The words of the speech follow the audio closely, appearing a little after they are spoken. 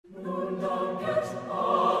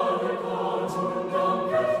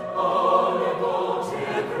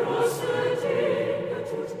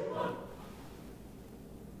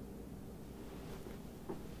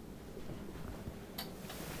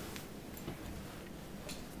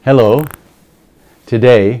Hello.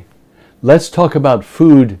 Today, let's talk about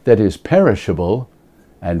food that is perishable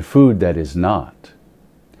and food that is not.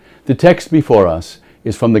 The text before us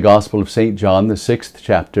is from the Gospel of St. John, the 6th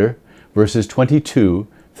chapter, verses 22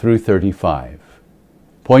 through 35.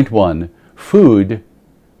 Point 1, food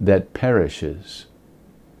that perishes.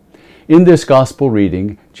 In this Gospel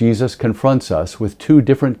reading, Jesus confronts us with two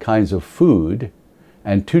different kinds of food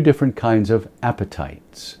and two different kinds of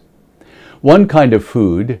appetites. One kind of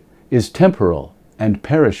food is temporal and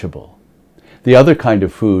perishable. The other kind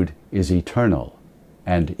of food is eternal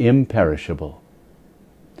and imperishable.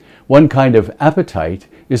 One kind of appetite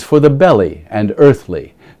is for the belly and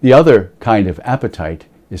earthly. The other kind of appetite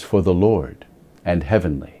is for the Lord and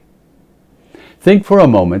heavenly. Think for a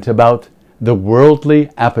moment about the worldly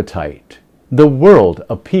appetite. The world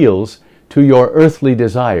appeals to your earthly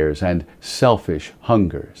desires and selfish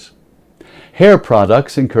hungers. Hair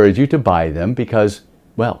products encourage you to buy them because,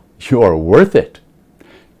 well, you're worth it.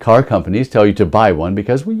 Car companies tell you to buy one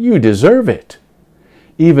because you deserve it.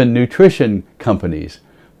 Even nutrition companies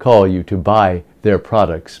call you to buy their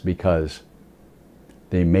products because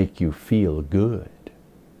they make you feel good.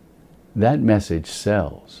 That message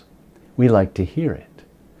sells. We like to hear it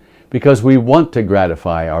because we want to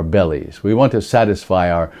gratify our bellies. We want to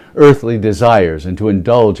satisfy our earthly desires and to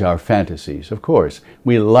indulge our fantasies. Of course,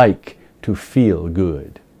 we like to feel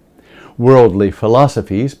good. Worldly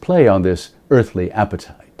philosophies play on this earthly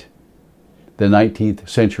appetite. The 19th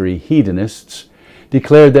century hedonists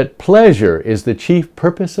declared that pleasure is the chief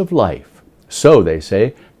purpose of life. So they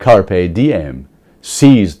say, carpe diem,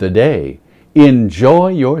 seize the day, enjoy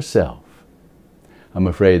yourself. I'm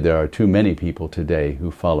afraid there are too many people today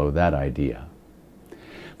who follow that idea.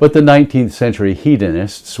 But the 19th century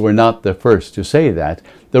hedonists were not the first to say that.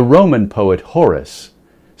 The Roman poet Horace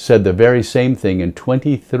said the very same thing in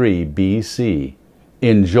 23 BC.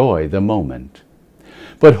 Enjoy the moment.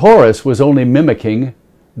 But Horace was only mimicking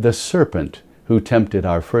the serpent who tempted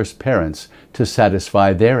our first parents to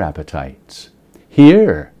satisfy their appetites.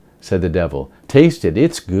 Here, said the devil, taste it,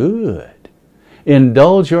 it's good.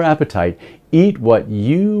 Indulge your appetite, eat what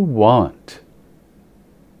you want.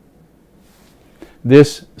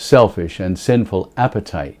 This selfish and sinful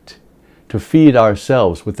appetite to feed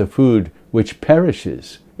ourselves with the food which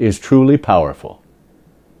perishes is truly powerful.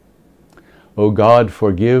 O God,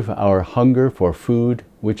 forgive our hunger for food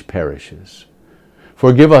which perishes.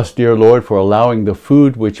 Forgive us, dear Lord, for allowing the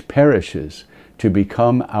food which perishes to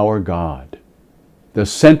become our God, the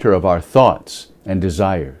center of our thoughts and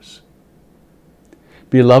desires.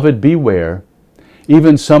 Beloved, beware.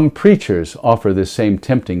 Even some preachers offer this same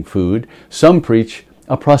tempting food. Some preach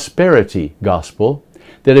a prosperity gospel,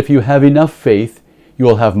 that if you have enough faith, you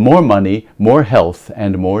will have more money, more health,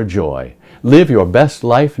 and more joy. Live your best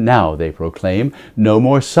life now, they proclaim. No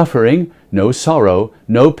more suffering, no sorrow,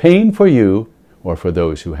 no pain for you or for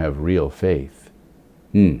those who have real faith.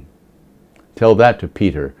 Tell that to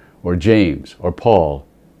Peter or James or Paul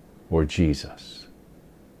or Jesus.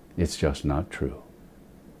 It's just not true.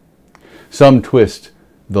 Some twist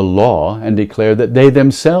the law and declare that they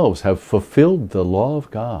themselves have fulfilled the law of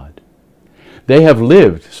God. They have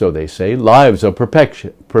lived, so they say, lives of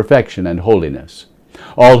perfection and holiness.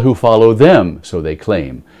 All who follow them, so they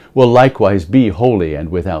claim, will likewise be holy and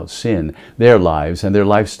without sin. Their lives and their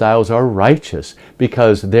lifestyles are righteous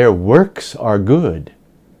because their works are good.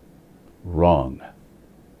 Wrong.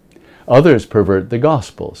 Others pervert the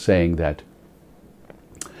gospel, saying that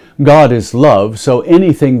God is love, so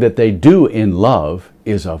anything that they do in love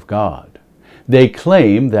is of God. They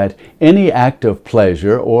claim that any act of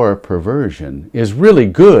pleasure or perversion is really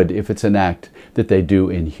good if it's an act that they do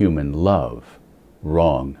in human love.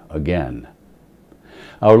 Wrong again.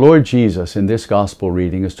 Our Lord Jesus in this gospel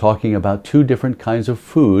reading is talking about two different kinds of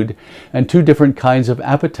food and two different kinds of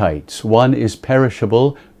appetites. One is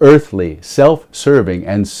perishable, earthly, self-serving,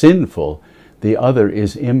 and sinful. The other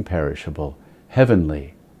is imperishable,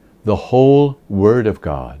 heavenly, the whole Word of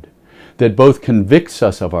God, that both convicts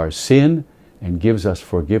us of our sin and gives us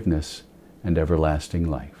forgiveness and everlasting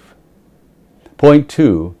life. Point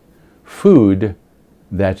 2, food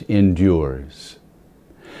that endures.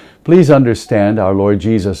 Please understand, our Lord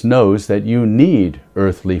Jesus knows that you need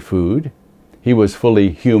earthly food. He was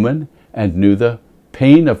fully human and knew the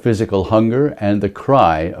pain of physical hunger and the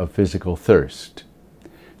cry of physical thirst.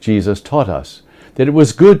 Jesus taught us that it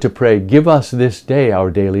was good to pray, "Give us this day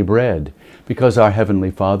our daily bread," because our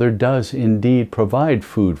Heavenly Father does indeed provide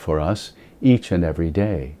food for us each and every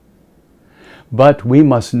day. But we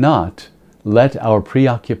must not let our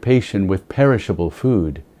preoccupation with perishable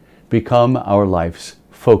food become our life's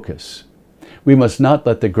focus. We must not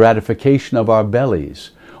let the gratification of our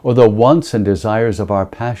bellies or the wants and desires of our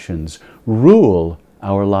passions rule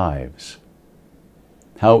our lives.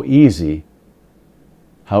 How easily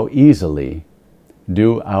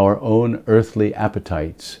do our own earthly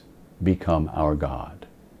appetites become our God?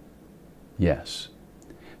 Yes,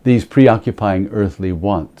 these preoccupying earthly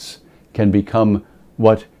wants can become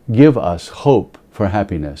what give us hope for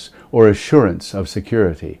happiness or assurance of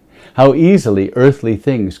security. How easily earthly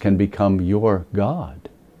things can become your God.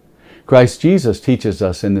 Christ Jesus teaches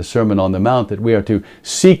us in the Sermon on the Mount that we are to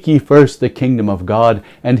seek ye first the kingdom of God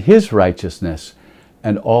and his righteousness,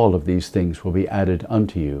 and all of these things will be added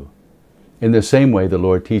unto you. In the same way, the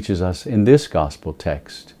Lord teaches us in this gospel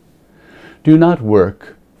text, do not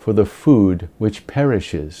work for the food which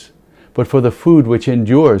perishes, but for the food which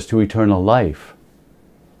endures to eternal life,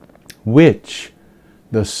 which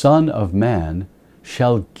the Son of Man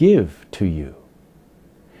shall give to you.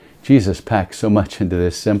 Jesus packs so much into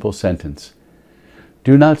this simple sentence.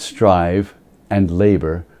 Do not strive and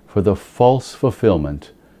labor for the false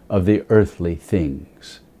fulfillment of the earthly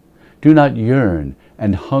things. Do not yearn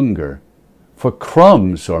and hunger for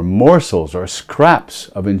crumbs or morsels or scraps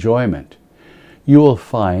of enjoyment. You will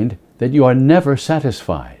find that you are never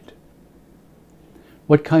satisfied.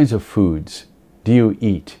 What kinds of foods do you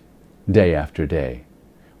eat day after day?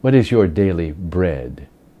 What is your daily bread?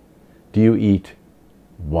 Do you eat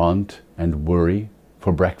want and worry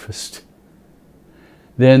for breakfast?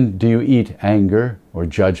 Then do you eat anger or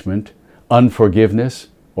judgment, unforgiveness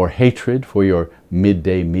or hatred for your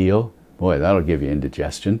midday meal? Boy, that'll give you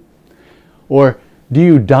indigestion. Or do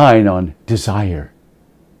you dine on desire,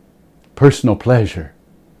 personal pleasure?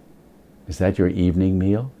 Is that your evening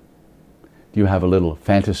meal? Do you have a little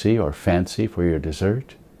fantasy or fancy for your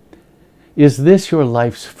dessert? Is this your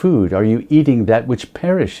life's food? Are you eating that which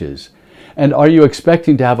perishes? And are you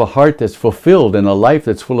expecting to have a heart that's fulfilled and a life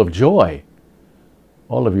that's full of joy?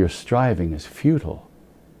 All of your striving is futile.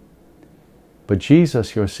 But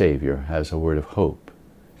Jesus, your Savior, has a word of hope.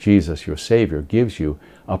 Jesus, your Savior, gives you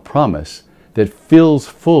a promise that fills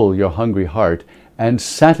full your hungry heart and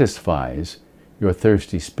satisfies your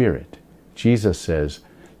thirsty spirit. Jesus says,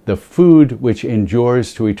 the food which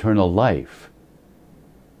endures to eternal life,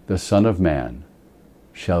 the Son of Man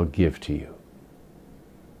shall give to you.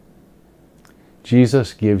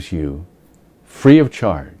 Jesus gives you, free of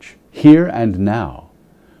charge, here and now,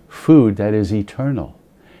 food that is eternal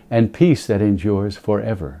and peace that endures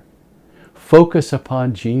forever. Focus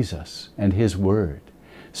upon Jesus and his word.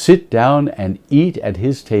 Sit down and eat at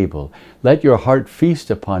his table. Let your heart feast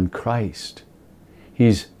upon Christ.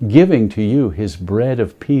 He's giving to you his bread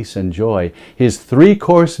of peace and joy, his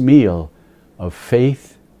three-course meal of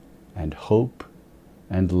faith and hope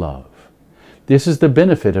and love. This is the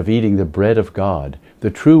benefit of eating the bread of God, the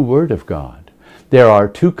true Word of God. There are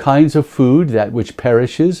two kinds of food, that which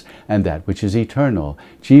perishes and that which is eternal.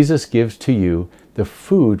 Jesus gives to you the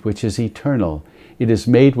food which is eternal. It is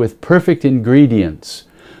made with perfect ingredients.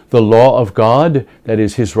 The law of God, that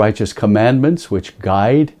is his righteous commandments which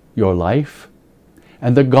guide your life,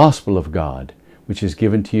 and the gospel of God, which is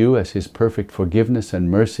given to you as his perfect forgiveness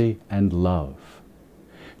and mercy and love.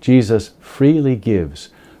 Jesus freely gives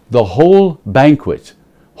the whole banquet,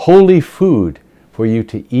 holy food for you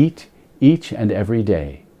to eat each and every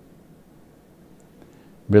day.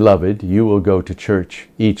 Beloved, you will go to church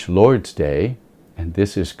each Lord's Day, and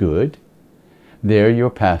this is good. There your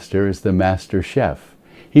pastor is the master chef.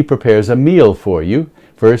 He prepares a meal for you.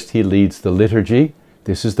 First, he leads the liturgy.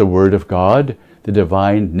 This is the Word of God. The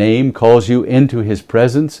divine name calls you into his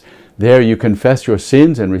presence. There you confess your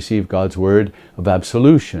sins and receive God's word of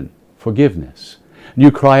absolution, forgiveness. You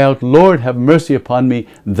cry out, Lord, have mercy upon me,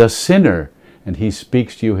 the sinner. And he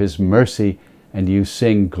speaks to you his mercy, and you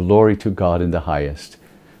sing glory to God in the highest.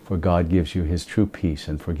 For God gives you his true peace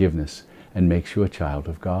and forgiveness and makes you a child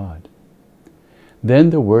of God. Then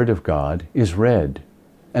the word of God is read,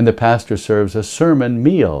 and the pastor serves a sermon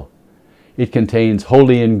meal. It contains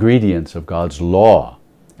holy ingredients of God's law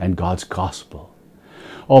and God's gospel.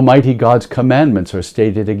 Almighty God's commandments are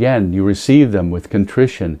stated again. You receive them with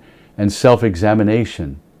contrition and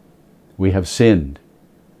self-examination. We have sinned.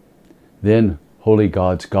 Then holy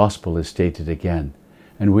God's gospel is stated again,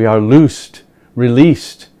 and we are loosed,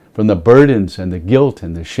 released from the burdens and the guilt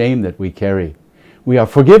and the shame that we carry. We are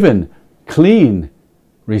forgiven, clean,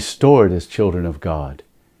 restored as children of God,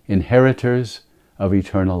 inheritors of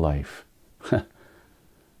eternal life.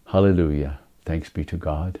 Hallelujah. Thanks be to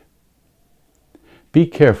God. Be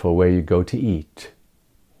careful where you go to eat.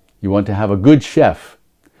 You want to have a good chef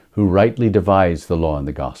who rightly divides the law and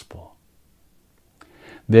the gospel.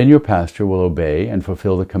 Then your pastor will obey and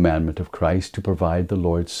fulfill the commandment of Christ to provide the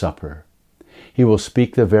Lord's Supper. He will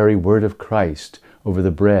speak the very word of Christ over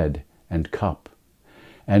the bread and cup,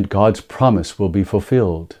 and God's promise will be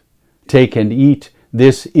fulfilled. Take and eat,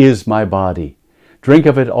 this is my body. Drink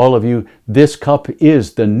of it, all of you. This cup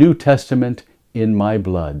is the New Testament in my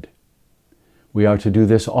blood. We are to do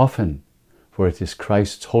this often, for it is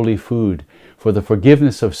Christ's holy food for the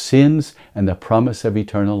forgiveness of sins and the promise of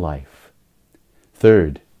eternal life.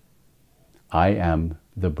 Third, I am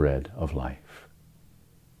the bread of life.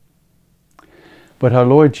 But our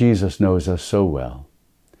Lord Jesus knows us so well.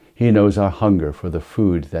 He knows our hunger for the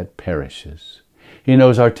food that perishes. He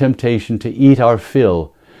knows our temptation to eat our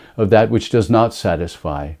fill of that which does not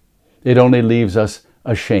satisfy. It only leaves us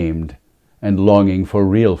ashamed and longing for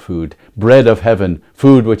real food, bread of heaven,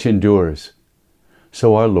 food which endures.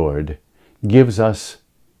 So our Lord gives us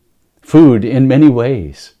food in many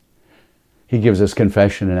ways. He gives us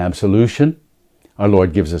confession and absolution. Our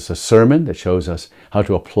Lord gives us a sermon that shows us how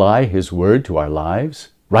to apply His word to our lives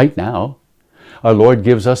right now. Our Lord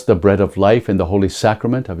gives us the bread of life in the holy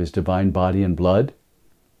sacrament of His divine body and blood.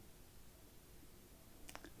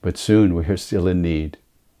 But soon we are still in need.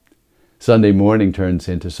 Sunday morning turns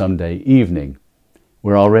into Sunday evening.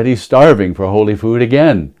 We're already starving for holy food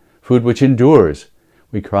again, food which endures.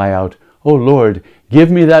 We cry out, "O Lord,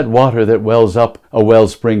 give me that water that wells up a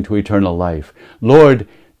wellspring to eternal life. Lord,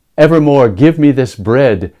 evermore give me this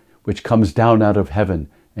bread which comes down out of heaven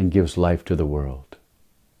and gives life to the world."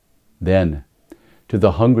 Then, to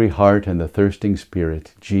the hungry heart and the thirsting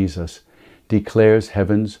spirit, Jesus declares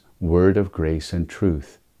heaven's word of grace and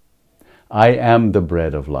truth. I am the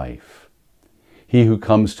bread of life. He who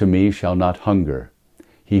comes to me shall not hunger.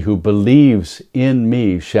 He who believes in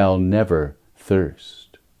me shall never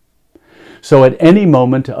thirst. So at any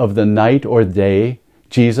moment of the night or day,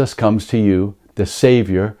 Jesus comes to you, the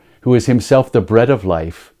Savior, who is Himself the bread of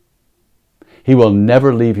life. He will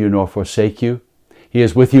never leave you nor forsake you. He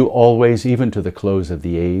is with you always, even to the close of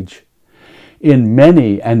the age. In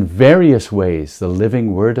many and various ways, the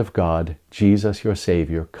living Word of God, Jesus your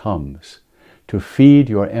Savior, comes to feed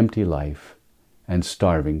your empty life and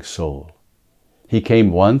starving soul. He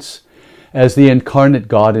came once as the incarnate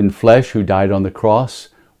God in flesh who died on the cross,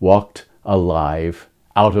 walked alive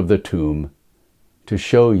out of the tomb to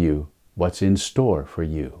show you what's in store for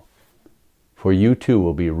you. For you too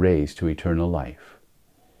will be raised to eternal life.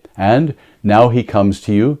 And now He comes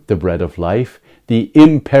to you, the bread of life, the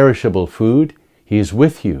imperishable food. He is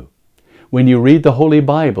with you. When you read the Holy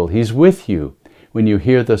Bible, He's with you. When you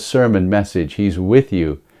hear the sermon message, He's with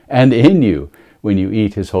you and in you. When you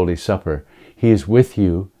eat His Holy Supper, He is with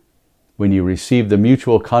you. When you receive the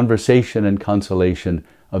mutual conversation and consolation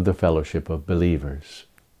of the fellowship of believers.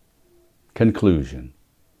 Conclusion.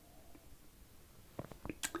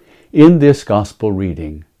 In this gospel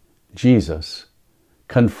reading, Jesus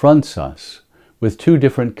confronts us with two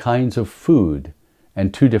different kinds of food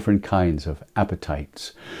and two different kinds of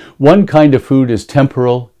appetites. One kind of food is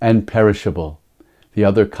temporal and perishable. The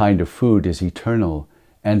other kind of food is eternal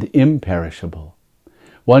and imperishable.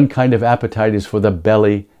 One kind of appetite is for the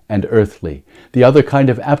belly and earthly. The other kind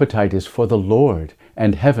of appetite is for the Lord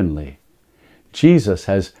and heavenly. Jesus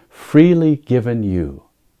has freely given you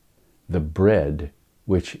the bread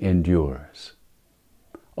which endures.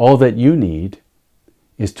 All that you need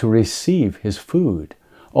is to receive His food.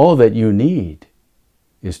 All that you need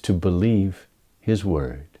is to believe His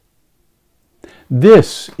word.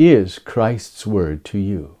 This is Christ's word to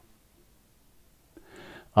you.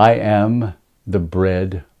 I am the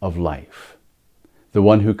bread of life. The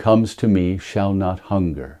one who comes to me shall not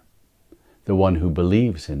hunger. The one who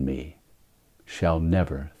believes in me shall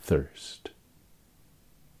never thirst.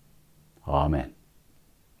 Amen.